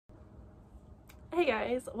Hey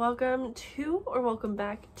guys, welcome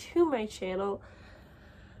back to my channel.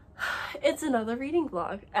 It's another reading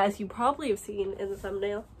vlog, as you probably have seen in the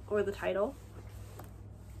thumbnail or the title.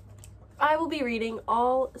 I will be reading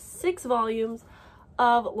all 6 volumes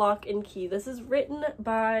of Locke and Key. This is written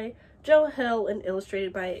by Joe Hill and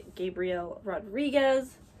illustrated by Gabriel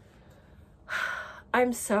Rodriguez.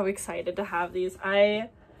 I'm so excited to have these. I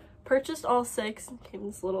purchased all 6. Came in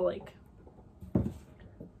this little like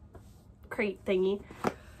crate thingy,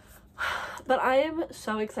 but I am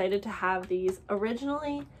so excited to have these.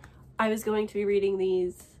 Originally I was going to be reading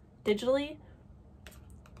these digitally.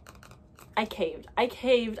 I caved.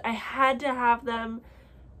 I had to have them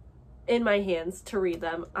in my hands to read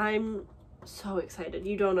them. I'm so excited,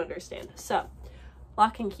 you don't understand. So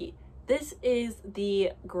Locke and Key, this is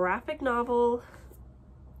the graphic novel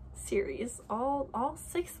series, all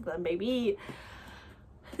 6 of them, baby.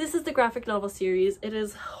 This is the graphic novel series. It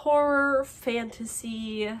is horror,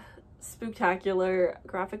 fantasy, spooktacular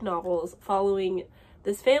graphic novels following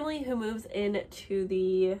this family who moves into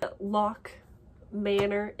the Locke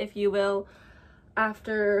Manor, if you will,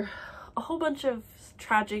 after a whole bunch of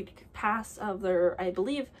tragic past of their, I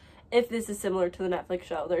believe, if this is similar to the Netflix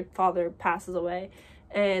show, their father passes away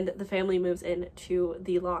and the family moves into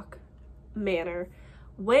the Locke Manor,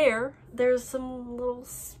 where there's some little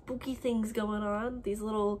spooky things going on. These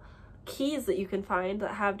little keys that you can find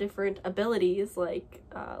that have different abilities, like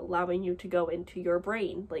allowing you to go into your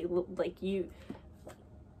brain, like you.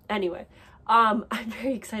 Anyway, I'm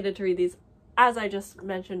very excited to read these. As I just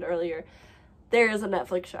mentioned earlier, there is a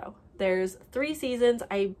Netflix show. There's 3 seasons.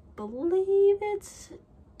 I believe it's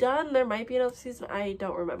done. There might be another season. I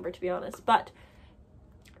don't remember, to be honest, but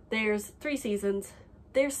there's 3 seasons.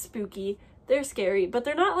 They're spooky. They're scary, but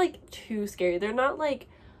they're not like too scary. They're not like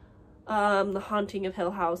The Haunting of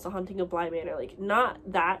Hill House, The Haunting of Bly Manor, like not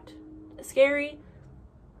that scary,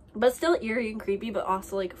 but still eerie and creepy, but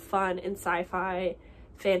also like fun and sci-fi,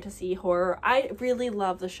 fantasy, horror. I really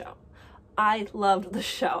love the show. I loved the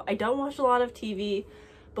show. I don't watch a lot of TV,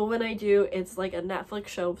 but when I do, it's like a Netflix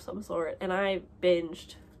show of some sort, and I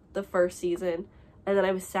binged the first season, and then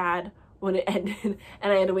I was sad when it ended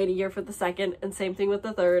and I had to wait a year for the second, and same thing with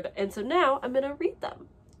the third. And so now I'm gonna read them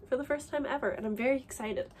for the first time ever, and I'm very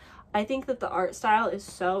excited. I think that the art style is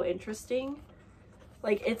so interesting.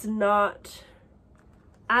 Like, it's not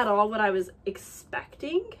at all what I was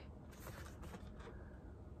expecting.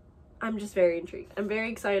 I'm just very intrigued. I'm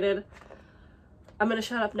very excited. I'm gonna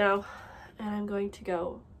shut up now and I'm going to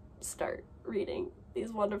go start reading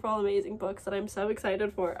these wonderful, amazing books that I'm so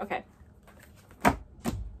excited for. Okay.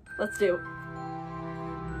 Let's do.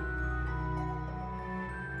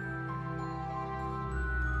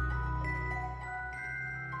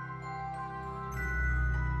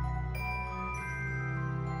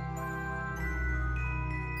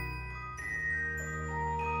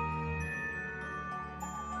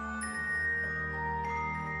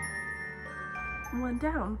 One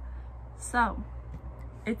down. So,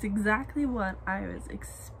 it's exactly what I was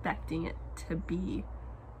expecting it to be,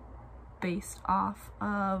 based off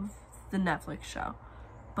of the Netflix show,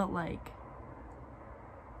 but like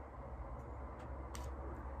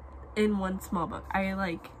in one small book. I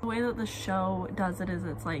like the way that the show does it is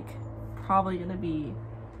it's like probably gonna be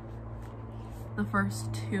the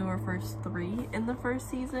first 2 or first 3 in the first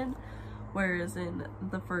season, whereas in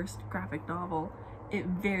the first graphic novel it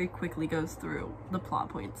very quickly goes through the plot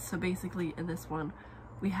points. So basically in this one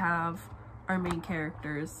we have our main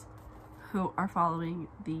characters who are following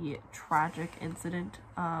the tragic incident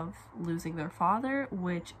of losing their father,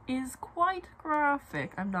 which is quite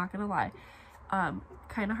graphic, I'm not gonna lie.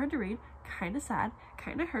 Kind of hard to read, kind of sad,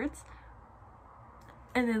 kind of hurts.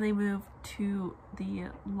 And then they move to the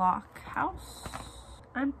Locke house.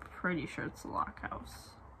 I'm pretty sure it's the Locke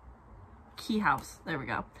house. Key house, there we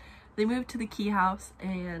go. They move to the Key house,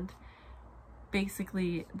 and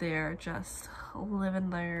basically they're just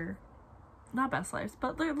living their, not best lives,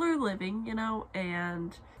 but they're living, you know,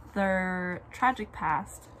 and their tragic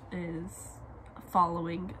past is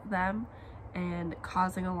following them and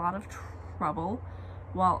causing a lot of trouble,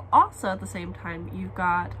 while also at the same time you've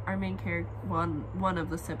got our main character, one of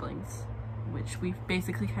the siblings, which we've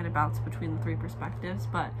basically kind of bounced between the 3 perspectives,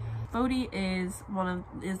 but Bodhi is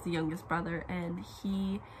the youngest brother, and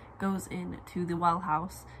he goes into the well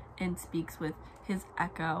house and speaks with his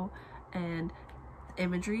echo, and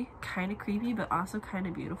imagery, kind of creepy but also kind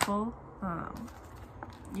of beautiful.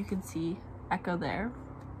 You can see Echo there.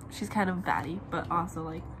 She's kind of baddie, but also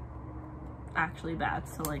like actually bad,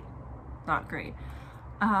 so like not great.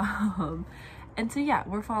 And so yeah,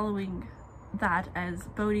 we're following that as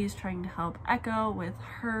Bodhi is trying to help Echo with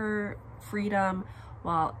her freedom,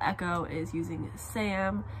 while Echo is using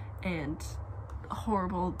Sam and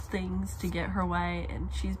horrible things to get her way, and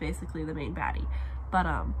she's basically the main baddie. But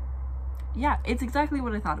yeah, it's exactly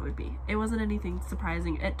what I thought it would be. It wasn't anything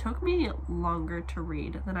surprising. It took me longer to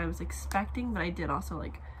read than I was expecting, but I did also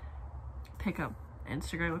like pick up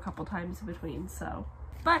Instagram a couple times in between, so.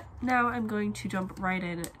 But now I'm going to jump right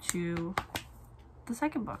into the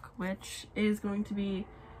second book, which is going to be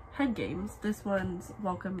Head Games. This one's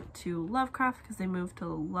Welcome to Lovecraft, because they moved to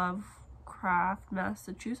Lovecraft,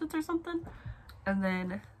 Massachusetts or something. And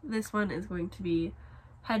then this one is going to be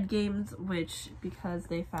Head Games, which, because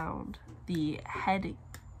they found the head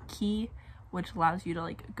key, which allows you to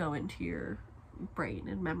like go into your brain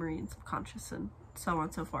and memory and subconscious and so on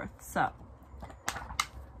and so forth. So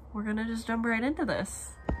we're gonna just jump right into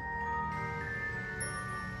this.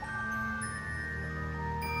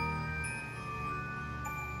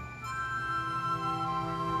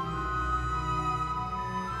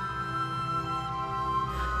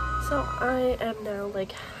 So I am now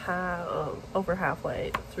like over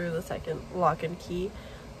halfway through the second Lock and Key.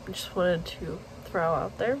 I just wanted to throw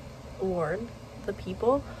out there, warn the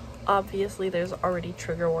people. Obviously there's already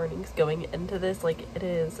trigger warnings going into this, like it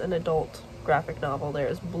is an adult graphic novel.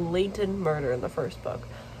 There's blatant murder in the first book,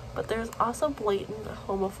 but there's also blatant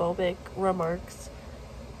homophobic remarks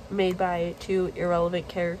made by two irrelevant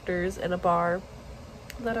characters in a bar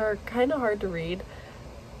that are kind of hard to read.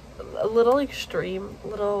 A little extreme,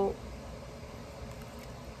 little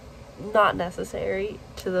not necessary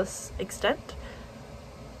to this extent.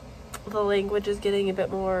 The language is getting a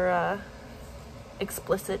bit more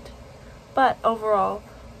explicit, but overall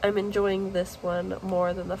I'm enjoying this one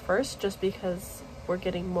more than the first, just because we're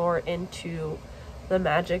getting more into the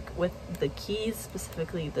magic with the keys,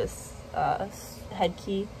 specifically this head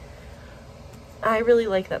key. I really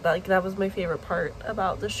like that. Like, that was my favorite part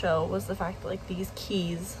about the show, was the fact that like these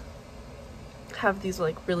keys have these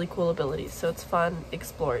like really cool abilities, so it's fun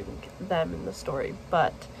exploring them in the story.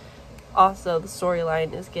 But also the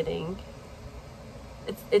storyline is getting,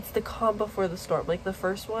 it's the calm before the storm. Like the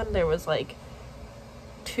first one, there was like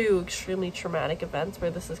two extremely traumatic events, where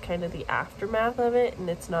this is kind of the aftermath of it, and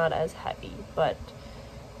it's not as heavy. But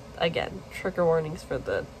again, trigger warnings for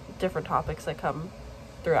the different topics that come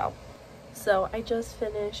throughout. So I just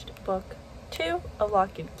finished book 2 of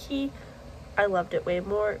Lock and Key. I loved it way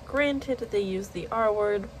more. Granted, they used the R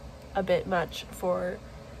word a bit much for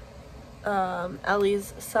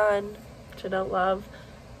Ellie's son, which I don't love.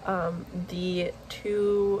 The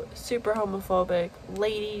two super homophobic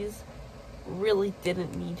ladies really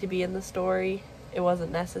didn't need to be in the story. It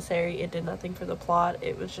wasn't necessary. It did nothing for the plot.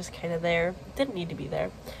 It was just kind of there. It didn't need to be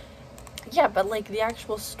there. Yeah, but like the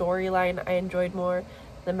actual storyline I enjoyed more.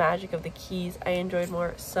 The magic of the keys I enjoyed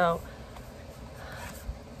more. So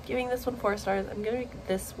giving this one 4 stars. I'm gonna give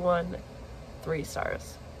this one 3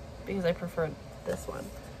 stars because I preferred this one.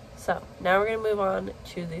 So now we're gonna move on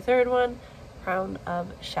to the third one, Crown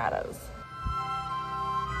of Shadows.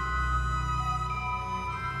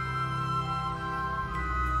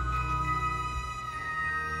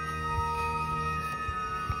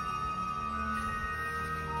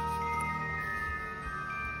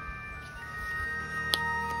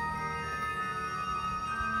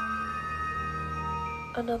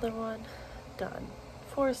 Another one done.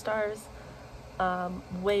 4 stars.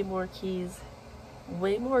 Way more keys,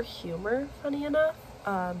 way more humor, funny enough.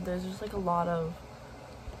 There's just like a lot of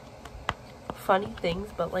funny things,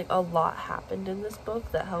 but like a lot happened in this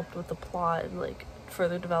book that helped with the plot and like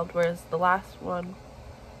further developed, whereas the last one,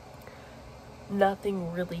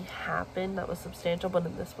 nothing really happened that was substantial, but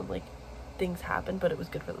in this one like things happened, but it was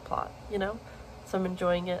good for the plot, you know? So I'm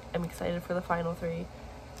enjoying it. I'm excited for the final 3.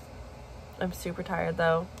 I'm super tired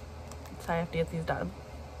though, so I have to get these done.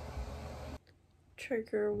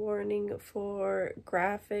 Trigger warning for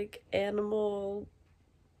graphic animal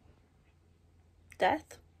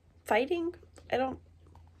death, fighting? I don't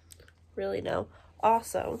really know.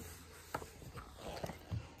 Also,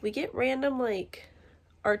 we get random like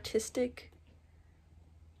artistic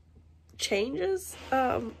changes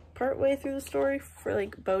partway through the story for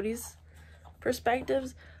like Bodhi's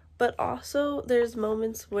perspectives, but also there's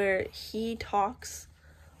moments where he talks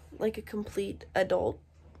like a complete adult,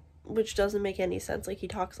 which doesn't make any sense. Like he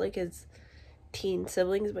talks like his teen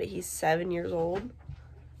siblings, but he's 7 years old.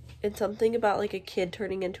 It's something about like a kid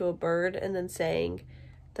turning into a bird and then saying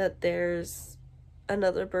that there's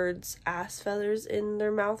another bird's ass feathers in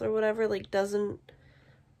their mouth or whatever. Like doesn't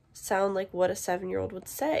sound like what a 7-year-old would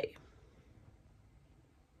say.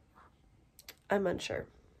 I'm unsure.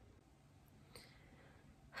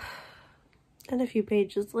 And a few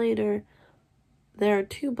pages later, there are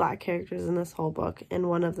 2 black characters in this whole book, and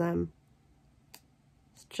one of them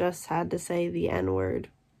just had to say the N-word.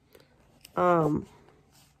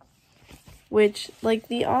 Which, like,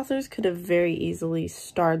 the authors could have very easily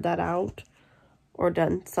starred that out or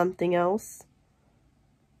done something else.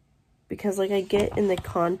 Because, like, I get in the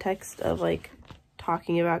context of, like,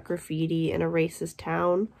 talking about graffiti in a racist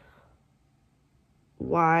town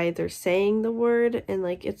why they're saying the word, and,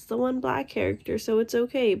 like, it's the one black character, so it's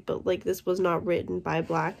okay. But, like, this was not written by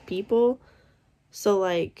black people. So,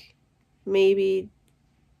 like, maybe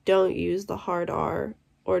don't use the hard R,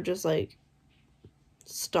 or just, like,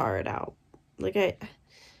 star it out. Like, I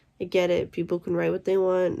get it. People can write what they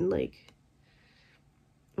want and, like,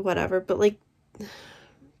 whatever. But, like,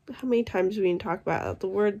 how many times do we talk about the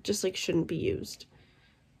word just, like, shouldn't be used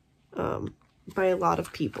by a lot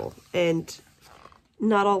of people. And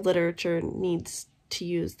not all literature needs to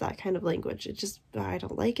use that kind of language. It just, I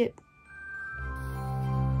don't like it.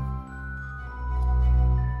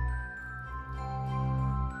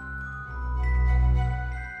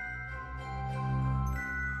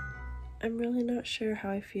 I'm really not sure how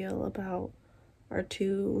I feel about our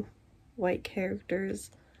 2 white characters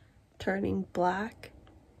turning black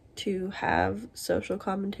to have social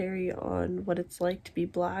commentary on what it's like to be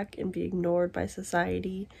black and be ignored by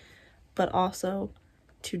society, but also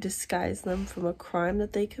to disguise them from a crime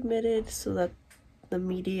that they committed so that the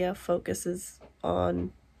media focuses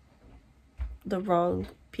on the wrong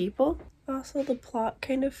people. Also, the plot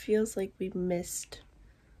kind of feels like we missed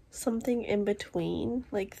something in between,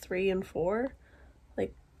 like 3 and 4.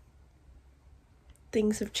 Like,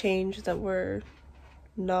 things have changed that were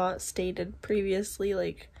not stated previously,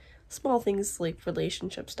 like small things like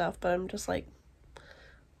relationship stuff, but I'm just like,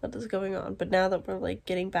 what is going on? But now that we're, like,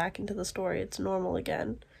 getting back into the story, it's normal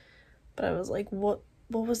again. But I was like, what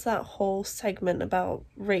was that whole segment about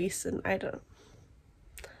race? And I don't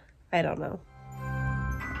know.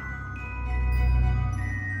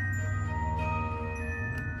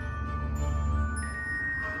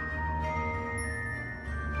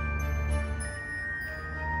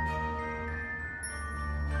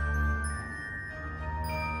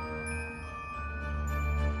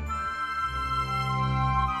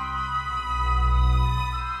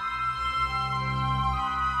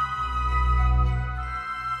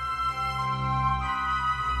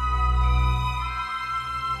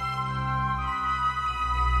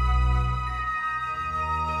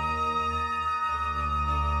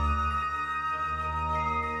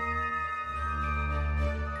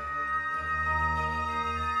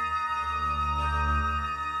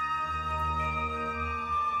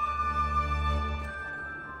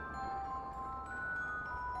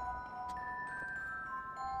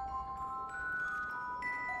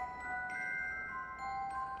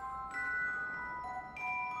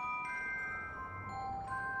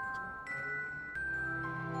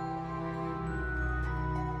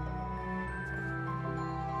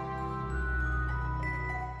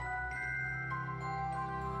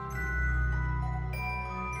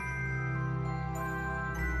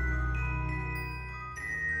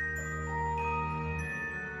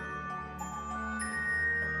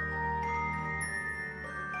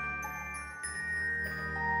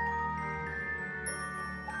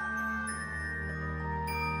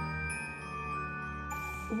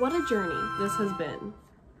 What a journey this has been.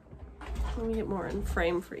 Let me get more in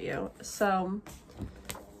frame for you. So,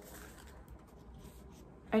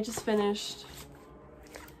 I just finished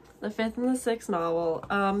the 5th and the 6th novel.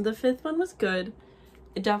 The 5th one was good.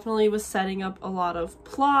 It definitely was setting up a lot of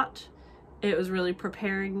plot. It was really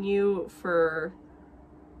preparing you for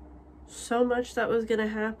so much that was gonna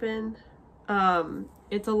happen.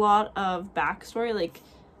 It's a lot of backstory. Like,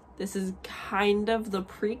 this is kind of the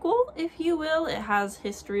prequel, if you will. It has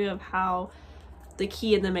history of how the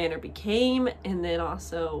key and the manor became, and then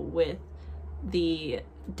also with the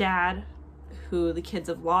dad who the kids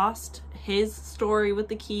have lost, his story with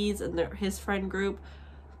the keys and his friend group.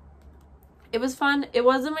 It was fun. It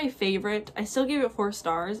wasn't my favorite. I still gave it 4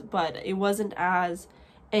 stars, but it wasn't as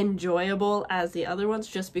enjoyable as the other ones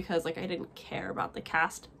just because, like, I didn't care about the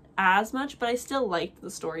cast as much, but I still liked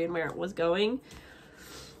the story and where it was going.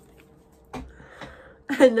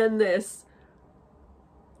 And then this.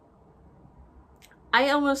 I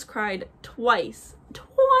almost cried twice.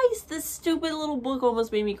 This stupid little book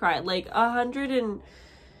almost made me cry. Like,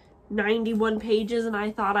 191 pages and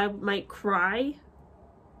I thought I might cry.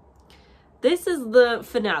 This is the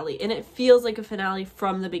finale, and it feels like a finale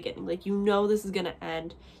from the beginning. Like, you know this is gonna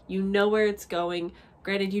end. You know where it's going.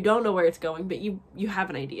 Granted, you don't know where it's going, but you have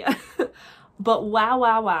an idea. But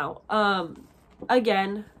wow.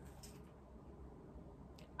 Again,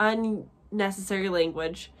 unnecessary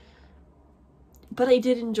language. But I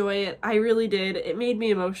did enjoy it. I really did. It made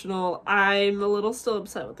me emotional. I'm a little still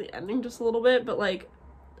upset with the ending, just a little bit, but like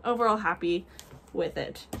overall happy with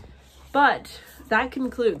it. But that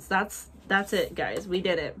concludes. That's it, guys. We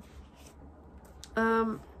did it.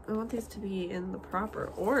 I want these to be in the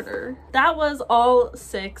proper order. That was all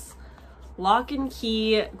 6 Lock and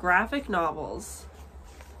Key graphic novels.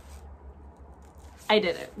 I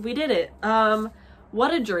did it. We did it.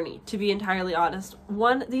 What a journey, to be entirely honest.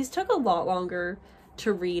 These took a lot longer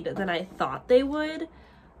to read than I thought they would.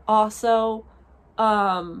 Also,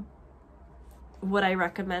 would I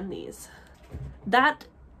recommend these?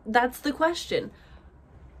 That's the question.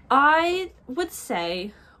 I would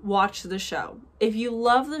say watch the show. If you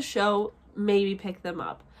love the show, maybe pick them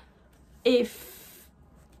up. If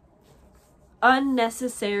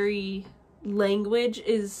unnecessary language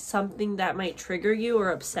is something that might trigger you or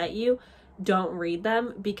upset you, don't read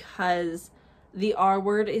them, because the R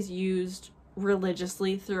word is used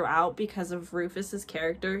religiously throughout because of Rufus's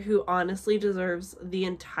character, who honestly deserves the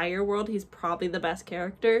entire world. He's probably the best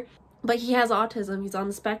character, but he has autism. He's on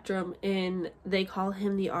the spectrum, and they call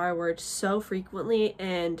him the R word so frequently.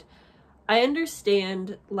 And I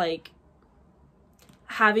understand, like,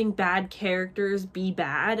 having bad characters be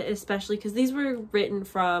bad, especially because these were written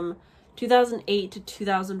from 2008 to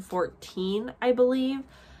 2014, I believe.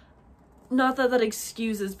 Not that that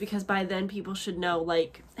excuses, because by then people should know,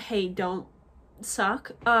 like, hey, don't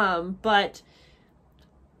suck. But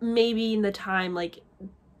maybe in the time, like,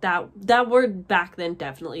 that word back then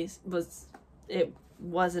definitely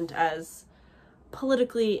wasn't as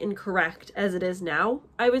politically incorrect as it is now,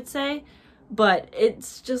 I would say. But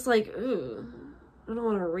it's just like, ooh, I don't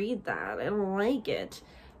want to read that. I don't like it.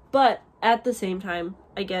 But at the same time,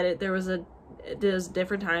 I get it. It was a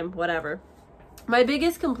different time, whatever. My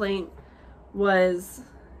biggest complaint was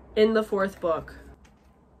in the 4th book.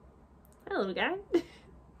 Hi, little guy.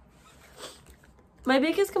 My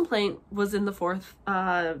biggest complaint was in the 4th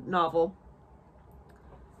novel.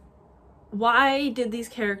 Why did these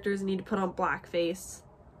characters need to put on blackface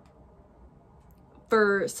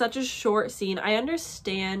for such a short scene? I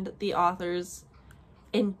understand the author's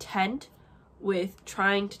intent with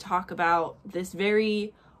trying to talk about this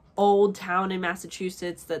very old town in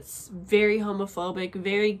Massachusetts that's very homophobic,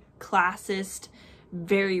 very classist,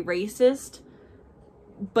 very racist,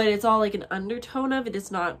 but it's all like an undertone of it.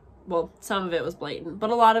 It's not, well, some of it was blatant,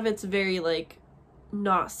 but a lot of it's very like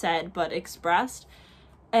not said but expressed.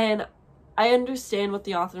 And I understand what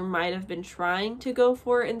the author might have been trying to go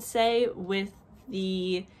for and say with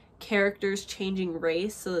the characters changing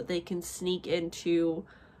race so that they can sneak into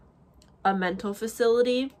a mental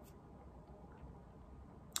facility.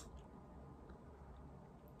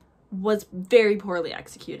 Was very poorly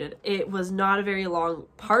executed. It was not a very long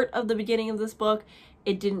part of the beginning of this book.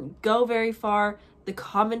 It didn't go very far. The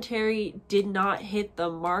commentary did not hit the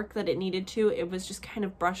mark that it needed to. It was just kind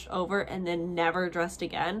of brushed over and then never addressed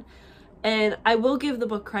again. And I will give the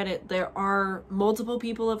book credit. There are multiple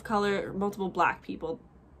people of color, multiple black people.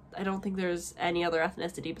 I don't think there's any other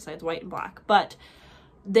ethnicity besides white and black, but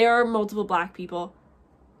there are multiple black people.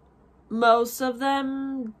 Most of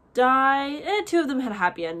them die. 2 of them had a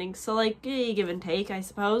happy ending, so like give and take, I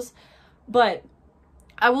suppose. But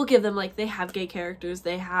I will give them, like, they have gay characters,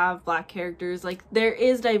 they have black characters, like there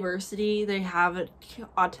is diversity, they have an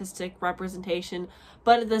autistic representation,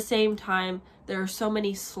 but at the same time there are so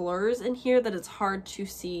many slurs in here that it's hard to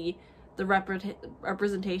see the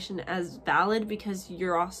representation as valid, because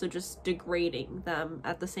you're also just degrading them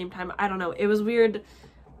at the same time. I don't know, it was weird,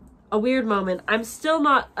 a weird moment. I'm still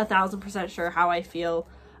not 1000% sure how I feel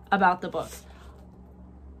about the books.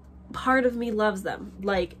 Part of me loves them.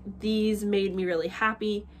 Like, these made me really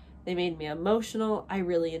happy. They made me emotional. I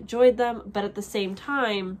really enjoyed them. But at the same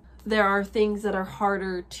time, there are things that are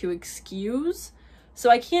harder to excuse. So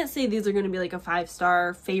I can't say these are going to be like a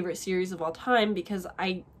 5-star favorite series of all time, because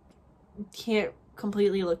I can't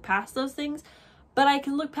completely look past those things. But I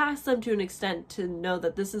can look past them to an extent to know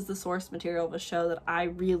that this is the source material of a show that I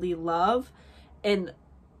really love. And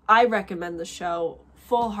I recommend the show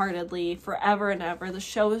full-heartedly, forever and ever. The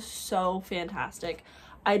show is so fantastic.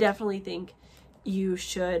 I definitely think you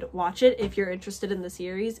should watch it if you're interested in the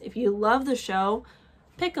series. If you love the show,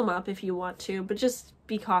 pick them up if you want to, but just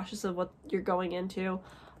be cautious of what you're going into.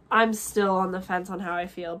 I'm still on the fence on how I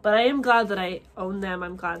feel, but I am glad that I own them.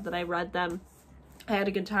 I'm glad that I read them. I had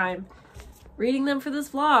a good time reading them for this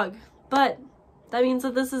vlog, but that means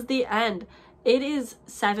that this is the end. It is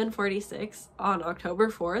 7:46 on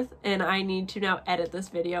October 4th, and I need to now edit this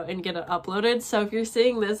video and get it uploaded. So if you're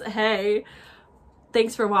seeing this, hey,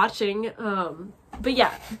 thanks for watching. But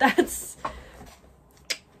yeah, that's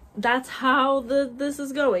how this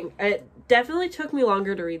is going. It definitely took me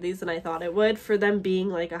longer to read these than I thought it would, for them being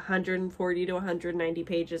like 140 to 190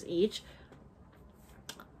 pages each.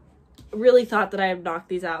 Really thought that I would knock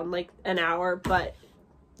these out in like an hour, but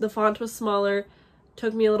the font was smaller,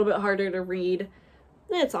 took me a little bit harder to read.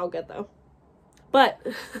 It's all good though. But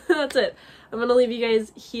that's it. I'm gonna leave you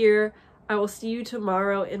guys here. I will see you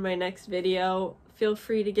tomorrow in my next video. Feel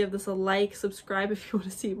free to give this a like, subscribe if you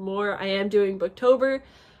want to see more. I am doing Booktober,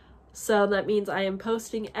 so that means I am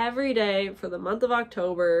posting every day for the month of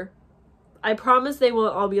October. I promise they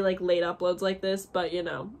won't all be like late uploads like this, but you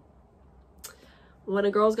know, when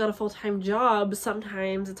a girl's got a full-time job,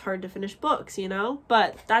 sometimes it's hard to finish books, you know?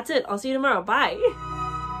 But that's it. I'll see you tomorrow. Bye!